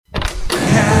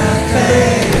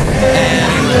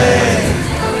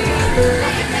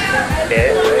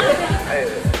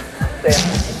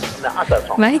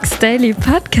Mike's Daily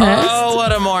Podcast. Oh,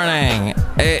 what a morning.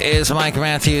 It is Mike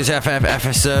Matthews, FF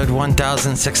episode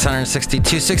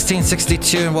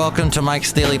 1662, and welcome to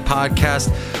Mike's Daily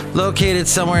Podcast, located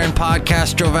somewhere in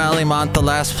Podcastro Valley, Mont, the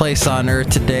last place on earth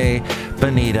today.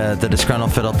 Bonita, the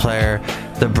disgruntled fiddle player,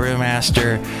 the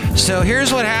brewmaster. So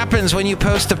here's what happens when you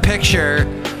post a picture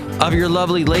of your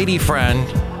lovely lady friend,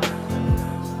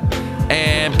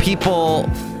 and people...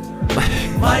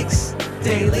 Mike's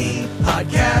Daily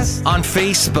Podcast on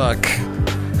Facebook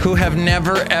who have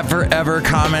never, ever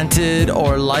commented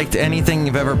or liked anything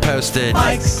you've ever posted.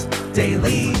 Mike's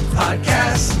Daily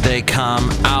Podcast. They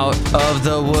come out of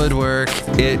the woodwork,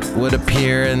 it would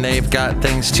appear, and they've got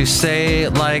things to say,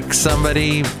 like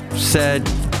somebody said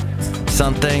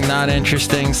something not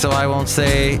interesting, so I won't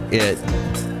say it.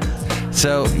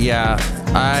 So, yeah,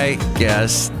 I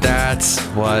guess that's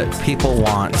what people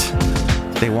want.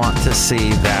 They want to see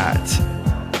that.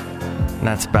 And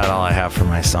that's about all I have for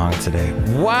my song today.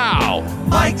 Wow!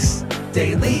 Mike's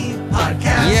Daily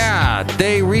Podcast. Yeah,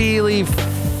 they really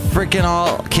freaking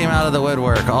all came out of the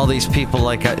woodwork. All these people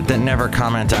that never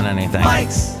comment on anything.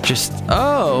 Mike's just,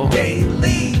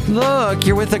 Daily look,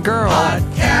 you're with a girl.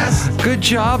 Podcast. Good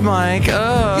job, Mike.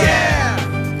 Oh.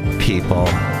 Yeah! People.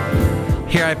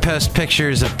 Here I post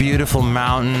pictures of beautiful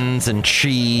mountains and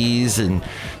trees and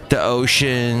the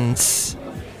oceans.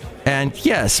 And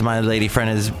yes, my lady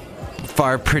friend is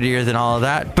far prettier than all of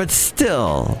that, but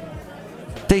still,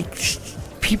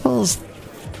 people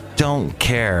don't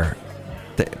care.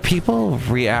 People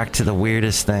react to the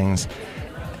weirdest things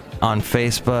on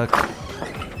Facebook,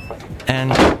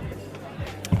 and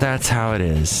that's how it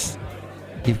is.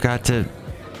 You've got to.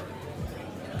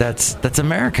 That's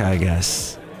America, I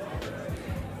guess.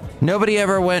 Nobody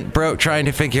ever went broke trying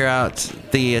to figure out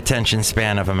the attention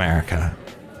span of America.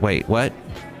 Wait, what?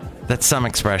 That's some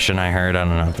expression I heard. I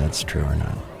don't know if that's true or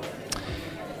not.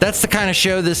 That's the kind of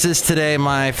show this is today,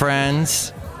 my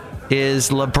friends, is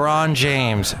LeBron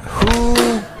James.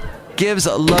 Who gives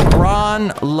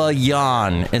LeBron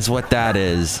Leon is what that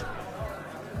is.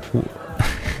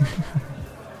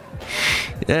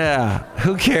 Yeah,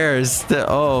 who cares?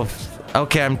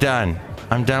 Okay, I'm done.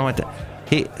 I'm done with it.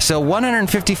 So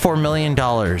 $154 million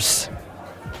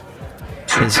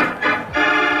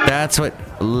that's what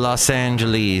Los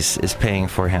Angeles is paying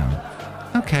for him.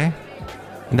 Okay.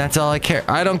 And that's all I care.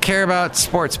 I don't care about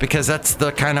sports because that's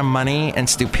the kind of money and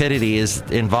stupidity is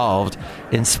involved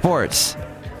in sports.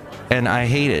 And I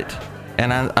hate it.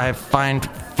 And I find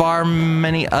far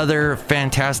many other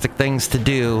fantastic things to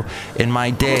do in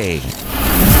my day.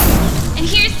 And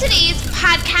here's today's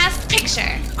podcast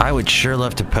picture. I would sure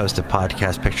love to post a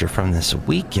podcast picture from this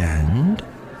weekend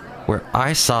where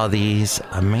I saw these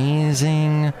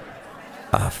amazing,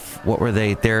 what were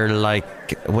they? They're like,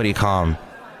 what do you call them?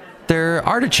 They're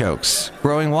artichokes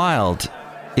growing wild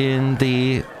around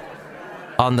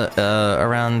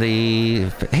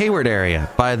the Hayward area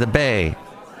by the bay.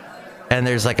 And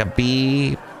there's like a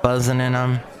bee buzzing in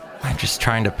them. I'm just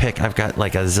trying to pick. I've got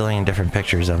like a zillion different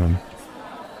pictures of them.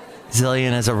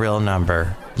 Zillion is a real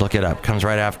number. Look it up. Comes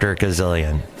right after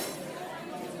gazillion.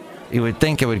 You would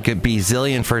think it would be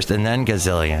zillion first and then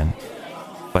gazillion.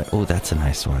 But, that's a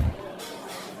nice one.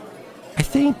 I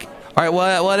think... All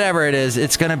right, whatever it is,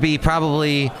 it's going to be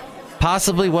possibly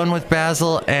one with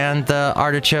basil and the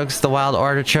artichokes, the wild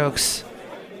artichokes.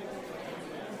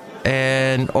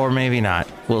 Or maybe not.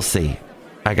 We'll see.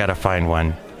 I got to find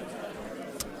one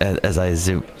as I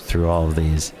zoop through all of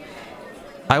these.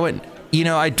 I would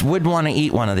want to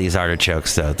eat one of these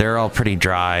artichokes, though. They're all pretty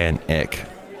dry and ick.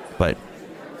 But...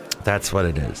 that's what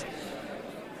it is.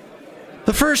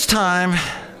 That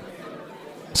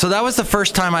was the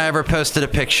first time I ever posted a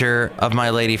picture of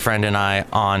my lady friend and I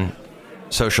on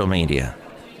social media.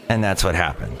 And that's what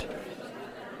happened.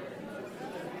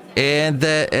 And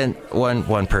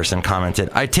one person commented,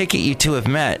 I take it you two have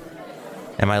met.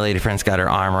 And my lady friend's got her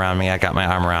arm around me. I got my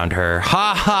arm around her.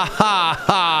 Ha ha ha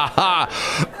ha ha.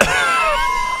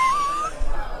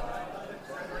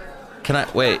 Can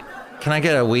I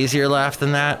get a wheezier laugh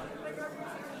than that?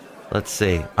 Let's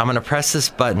see. I'm going to press this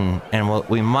button, and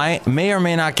we may or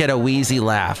may not get a wheezy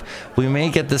laugh. We may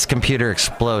get this computer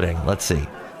exploding. Let's see. Oh,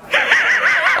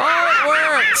 it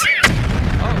worked!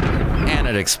 Oh, and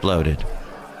it exploded.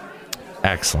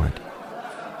 Excellent.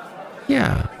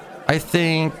 Yeah, I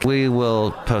think we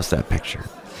will post that picture.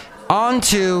 On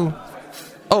to...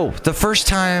 the first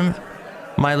time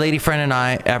my lady friend and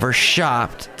I ever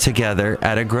shopped together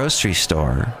at a grocery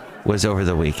store was over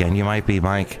the weekend. You might be,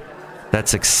 Mike...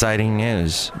 that's exciting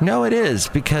news. No, it is,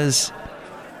 because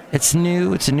it's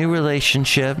new. It's a new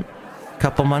relationship, a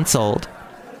couple months old.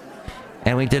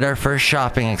 and we did our first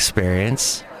shopping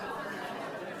experience.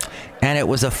 And it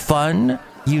was a fun,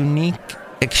 unique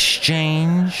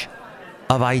exchange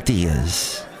of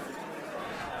ideas.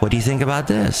 What do you think about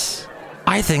this?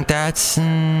 I think that's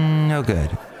no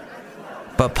good.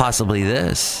 But possibly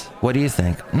this. What do you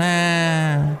think?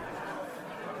 Nah.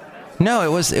 No, it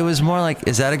was more like,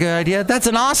 is that a good idea? That's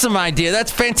an awesome idea.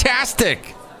 That's fantastic.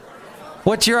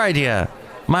 What's your idea?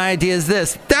 My idea is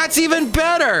this. That's even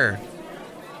better.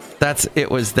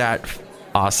 It was that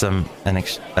awesome an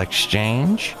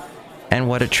exchange, and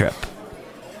what a trip.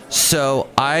 So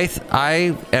I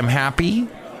am happy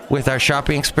with our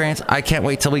shopping experience. I can't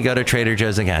wait till we go to Trader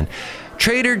Joe's again.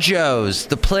 Trader Joe's,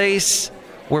 the place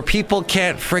where people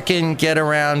can't frickin' get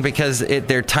around because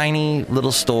they're tiny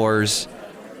little stores.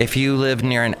 If you live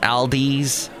near an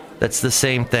Aldi's, that's the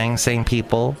same thing, same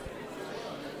people.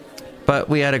 But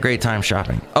we had a great time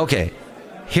shopping. Okay,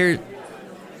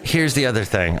 here's the other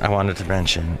thing I wanted to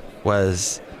mention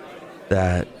was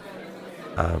that,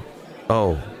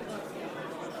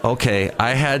 okay,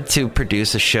 I had to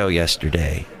produce a show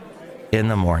yesterday in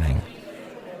the morning,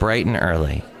 bright and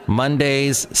early.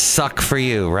 Mondays suck for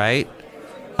you, right?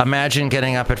 Imagine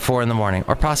getting up at 4 in the morning,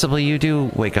 or possibly you do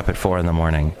wake up at 4 in the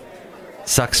morning.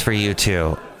 Sucks for you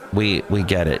too. We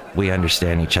get it. We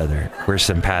understand each other. We're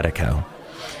simpatico.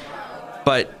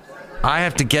 But I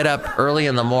have to get up early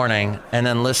in the morning and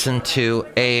then listen to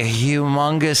a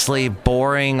humongously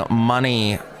boring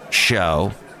money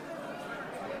show.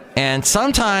 And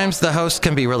sometimes the host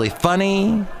can be really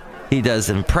funny. He does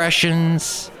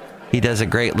impressions. He does a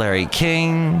great Larry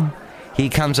King. He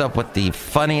comes up with the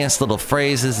funniest little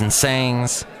phrases and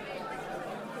sayings.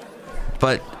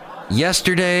 But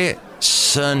yesterday,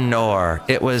 Sonor.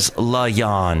 It was La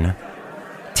Yan.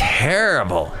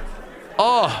 Terrible.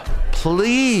 Oh,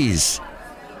 please.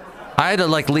 I had to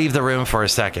leave the room for a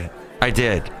second. I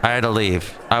did. I had to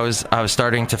leave. I was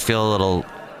starting to feel a little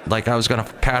like I was going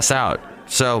to pass out.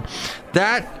 So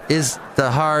that is the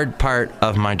hard part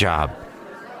of my job,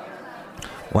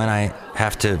 when I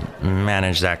have to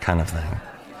manage that kind of thing.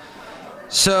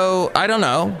 So, I don't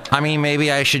know. I mean,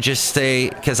 maybe I should just say,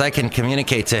 because I can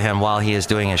communicate to him while he is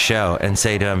doing his show and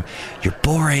say to him, you're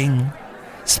boring.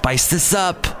 Spice this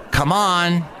up. Come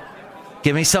on.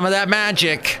 Give me some of that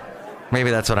magic. Maybe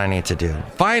that's what I need to do.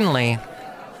 Finally,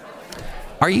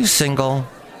 are you single?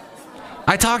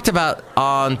 I talked about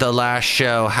on the last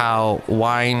show how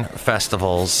wine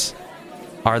festivals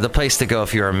are the place to go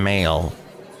if you're a male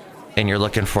and you're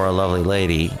looking for a lovely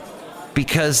lady,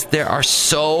 because there are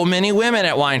so many women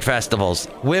at wine festivals.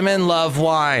 Women love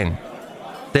wine.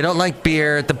 They don't like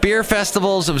beer. The beer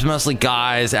festivals, it was mostly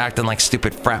guys acting like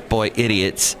stupid frat boy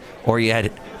idiots, or you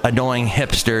had annoying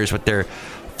hipsters with their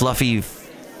fluffy,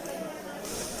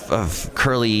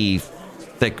 curly,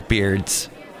 thick beards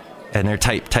and their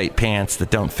tight pants that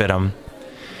don't fit them.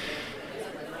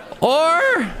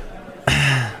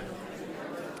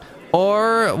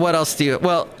 Or what else do you...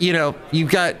 Well, you've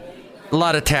got a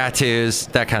lot of tattoos,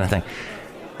 that kind of thing.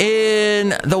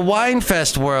 In the wine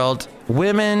fest world,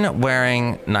 women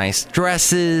wearing nice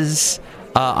dresses.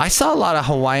 I saw a lot of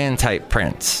Hawaiian type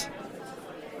prints.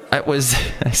 I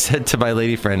said to my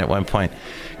lady friend at one point,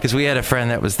 because we had a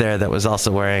friend that was there that was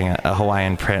also wearing a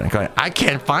Hawaiian print, and going, I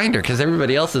can't find her because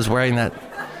everybody else is wearing that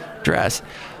dress.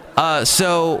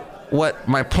 So what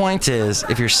my point is,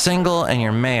 if you're single and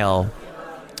you're male,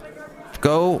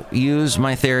 go use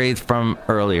my theory from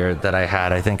earlier that I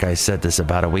had. I think I said this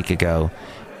about a week ago,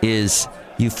 is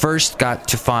you first got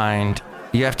to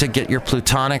you have to get your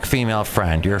platonic female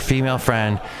friend, your female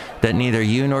friend that neither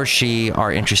you nor she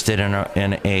are interested in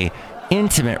a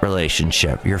intimate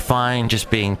relationship. You're fine just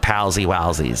being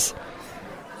palsy-walsies.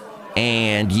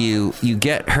 And you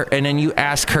get her, and then you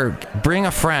ask her, bring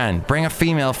a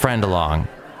female friend along.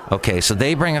 Okay, so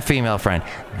they bring a female friend.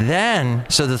 Then,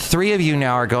 so the three of you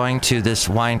now are going to this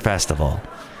wine festival.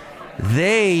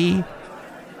 They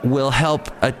will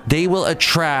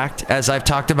attract, as I've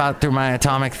talked about through my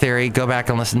atomic theory, go back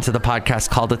and listen to the podcast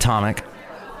called Atomic.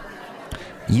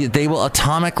 They will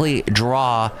atomically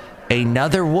draw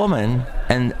another woman,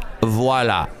 and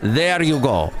voila, there you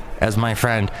go, as my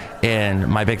friend in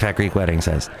My Big Fat Greek Wedding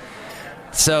says.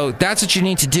 So that's what you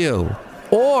need to do.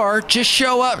 Or just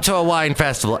show up to a wine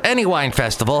festival, any wine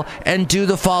festival, and do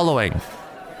the following.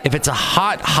 If it's a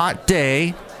hot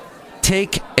day,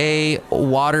 take a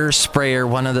water sprayer,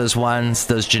 one of those ones,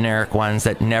 those generic ones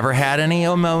that never had any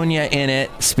ammonia in it.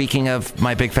 Speaking of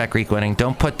My Big Fat Greek Wedding,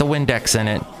 don't put the Windex in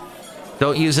it.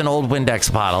 Don't use an old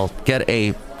Windex bottle. Get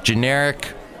a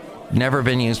generic, never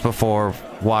been used before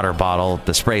water bottle,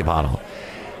 the spray bottle.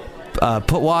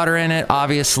 Put water in it,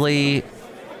 obviously.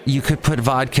 you could put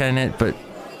vodka in it, but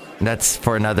that's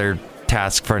for another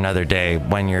task for another day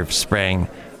when you're spraying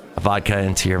vodka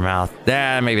into your mouth.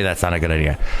 Maybe that's not a good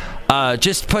idea.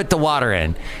 Just put the water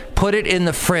in. Put it in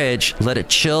the fridge. Let it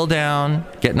chill down.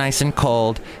 Get nice and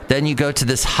cold. Then you go to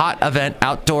this hot event,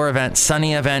 outdoor event,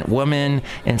 sunny event. Women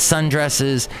in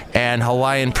sundresses and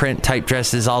Hawaiian print type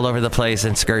dresses all over the place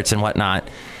and skirts and whatnot.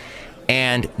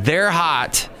 And they're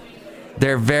hot.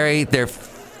 The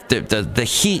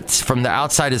heat from the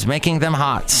outside is making them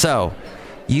hot. So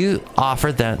you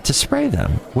offer them to spray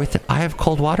them with, I have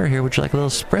cold water here. Would you like a little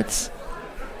spritz?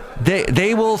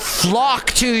 They will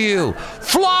flock to you.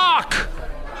 Flock!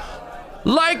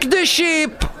 Like the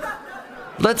sheep.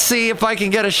 Let's see if I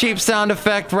can get a sheep sound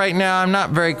effect right now. I'm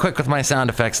not very quick with my sound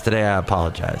effects today. I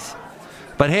apologize.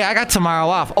 But hey, I got tomorrow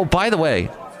off. Oh, by the way,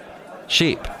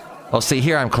 sheep. Oh, see,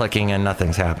 here I'm clicking and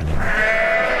nothing's happening.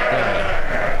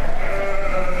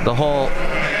 The whole...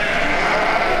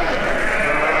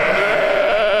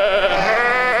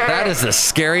 That is the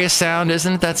scariest sound,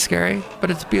 isn't it? That scary? But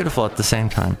it's beautiful at the same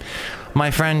time. My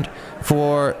friend,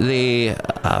 for the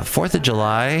 4th of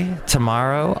July,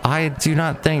 tomorrow, I do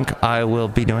not think I will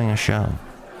be doing a show.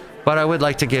 But I would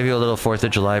like to give you a little 4th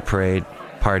of July parade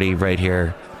party right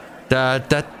here. Da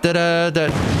da da da da.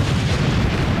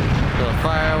 Little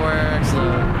fireworks,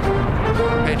 little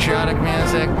patriotic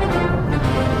music.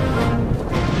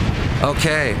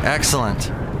 Okay, excellent.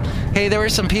 Hey, there were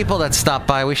some people that stopped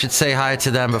by. We should say hi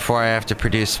to them before I have to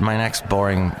produce my next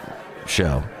boring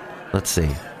show. Let's see.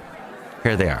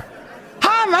 Here they are.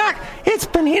 Hi, Mark. It's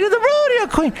Benita the Rodeo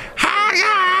Queen. How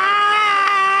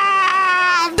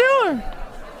you doing?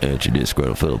 At your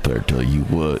Disco Philip, I tell you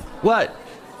what. What?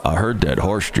 I heard that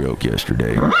horse joke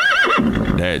yesterday.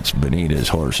 That's Benita's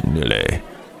horse, Nilly.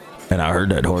 And I heard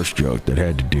that horse joke that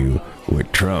had to do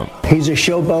with Trump. He's a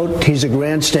showboat. He's a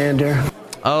grandstander.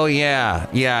 Oh, yeah.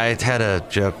 Yeah, I had a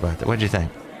joke about that. What'd you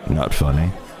think? Not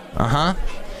funny. Uh-huh.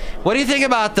 What do you think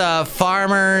about the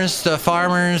farmers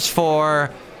against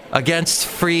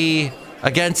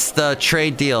the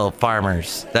trade deal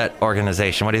farmers, that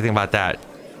organization? What do you think about that?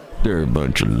 They're a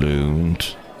bunch of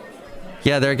loons.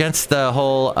 Yeah, they're against the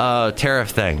whole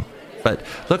tariff thing. But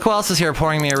look who else is here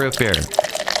pouring me a root beer.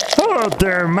 Hello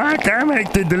there, Mike. I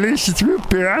make the delicious root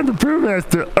beer. I'm the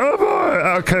brewmaster. Oh boy,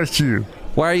 I'll cuss you.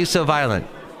 Why are you so violent?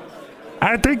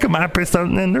 I think I might put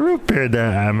something in the root beer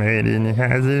that I made, and it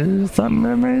has something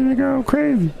that made me go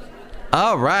crazy.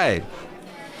 All right.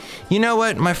 You know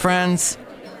what, my friends?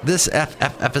 This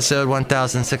episode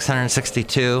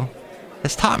 1662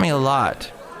 has taught me a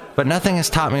lot, but nothing has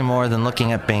taught me more than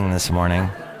looking at Bing this morning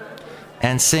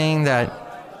and seeing that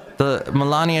the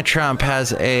Melania Trump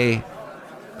has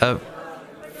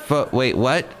wait,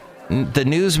 what? The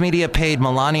news media paid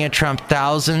Melania Trump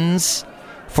thousands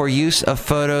for use of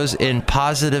photos in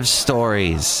positive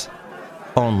stories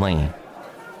only.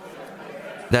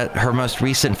 That her most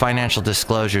recent financial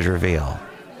disclosures reveal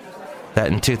that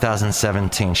in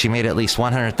 2017 she made at least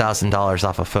 $100,000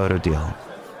 off a photo deal,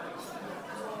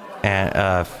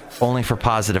 and only for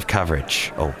positive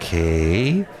coverage.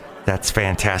 Okay, that's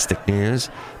fantastic news.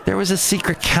 There was a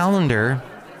secret calendar.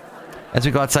 As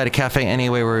we go outside a cafe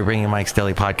anyway, where we bring you Mike's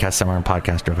Daily Podcast somewhere in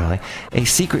Podcastro Valley, a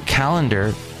secret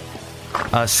calendar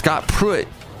Scott Pruitt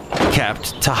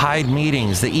kept to hide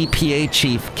meetings. The EPA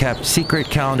chief kept secret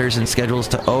calendars and schedules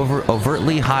to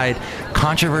overtly hide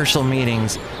controversial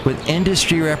meetings with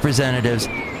industry representatives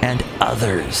and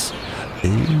others.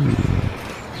 Ooh.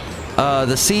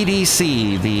 The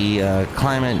CDC, the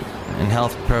Climate and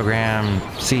Health Program,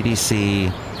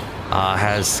 CDC,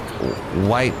 has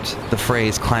wiped the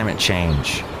phrase climate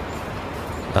change.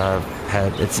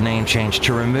 Had its name changed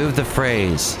to remove the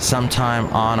phrase sometime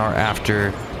on or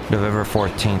after November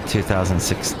 14th,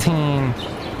 2016.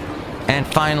 And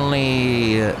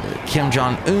finally, Kim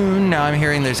Jong-un. Now I'm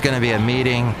hearing there's going to be a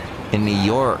meeting in New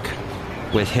York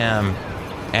with him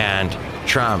and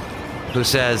Trump, who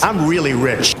says, I'm really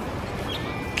rich.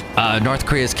 North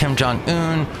Korea's Kim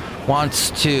Jong-un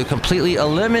wants to completely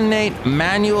eliminate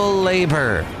manual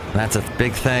labor. And that's a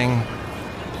big thing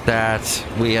that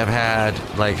we have had,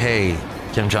 like, hey,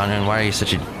 Kim Jong-un, why are you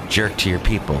such a jerk to your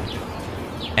people?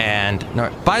 And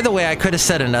by the way, I could have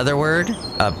said another word,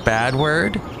 a bad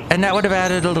word, and that would have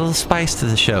added a little spice to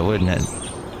the show, wouldn't it?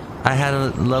 I had a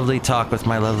lovely talk with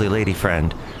my lovely lady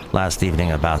friend last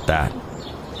evening about that.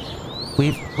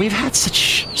 We've had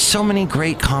so many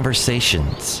great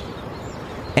conversations,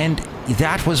 and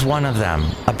that was one of them,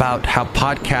 about how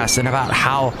podcasts and about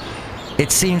how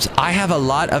it seems I have a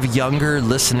lot of younger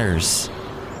listeners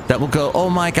that will go, oh,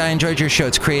 Mike, I enjoyed your show.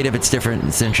 It's creative. It's different.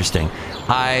 It's interesting.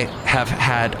 I have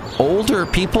had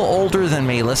people older than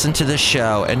me listen to this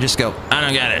show and just go, I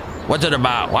don't get it. What's it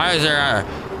about? Why is there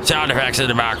sound effects in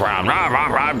the background? Rah, rah,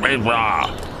 rah, blah, blah.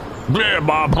 Blah,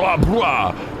 blah, blah,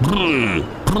 blah.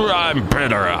 I'm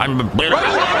bitter. I'm bitter.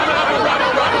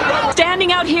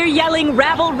 Standing out here yelling,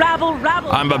 rabble, rabble,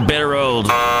 rabble. I'm a bitter old.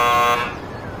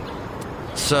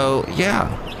 So, yeah.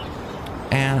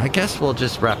 And I guess we'll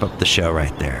just wrap up the show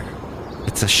right there.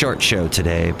 It's a short show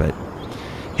today, but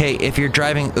hey, if you're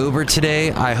driving Uber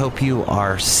today, I hope you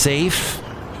are safe.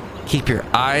 Keep your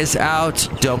eyes out.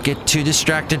 Don't get too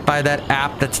distracted by that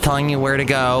app that's telling you where to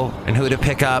go and who to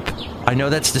pick up. I know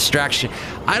that's distraction.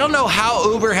 I don't know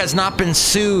how Uber has not been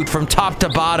sued from top to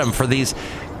bottom for these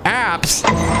apps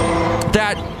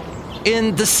that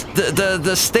in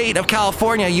the state of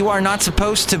California, you are not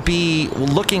supposed to be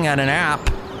looking at an app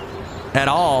at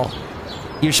all.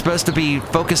 You're supposed to be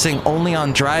focusing only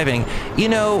on driving. You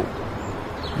know,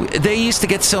 they used to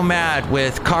get so mad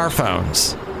with car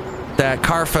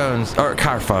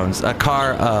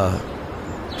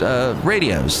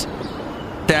radios,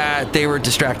 that they were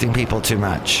distracting people too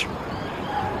much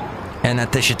and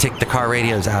that they should take the car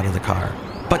radios out of the car.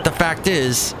 But the fact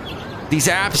is, these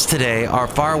apps today are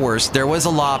far worse. There was a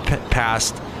law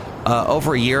passed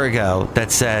over a year ago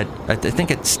that said, I think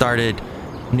it started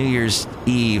New Year's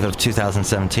Eve of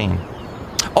 2017.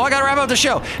 Oh, I gotta wrap up the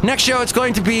show. Next show, it's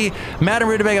going to be Madam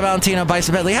Rutabaga Valentino,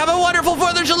 Bison Bentley. Have a wonderful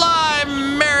 4th of July.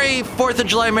 Merry 4th of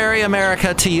July. Merry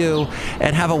America to you.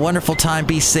 And have a wonderful time.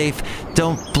 Be safe.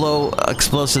 Don't blow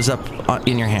explosives up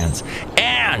in your hands.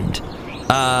 And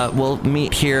we'll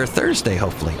meet here Thursday,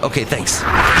 hopefully. Okay, thanks.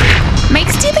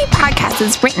 Mike's Daily Podcast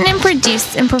is written and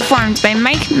produced and performed by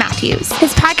Mike Matthews.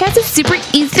 His podcast is super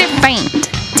easy to find.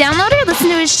 Download or listen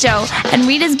to his show and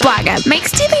read his blog at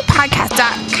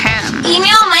mikesdailypodcast.com.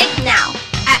 Email Mike now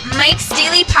at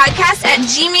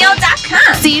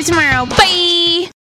mikesdailypodcast@gmail.com. See you tomorrow. Bye!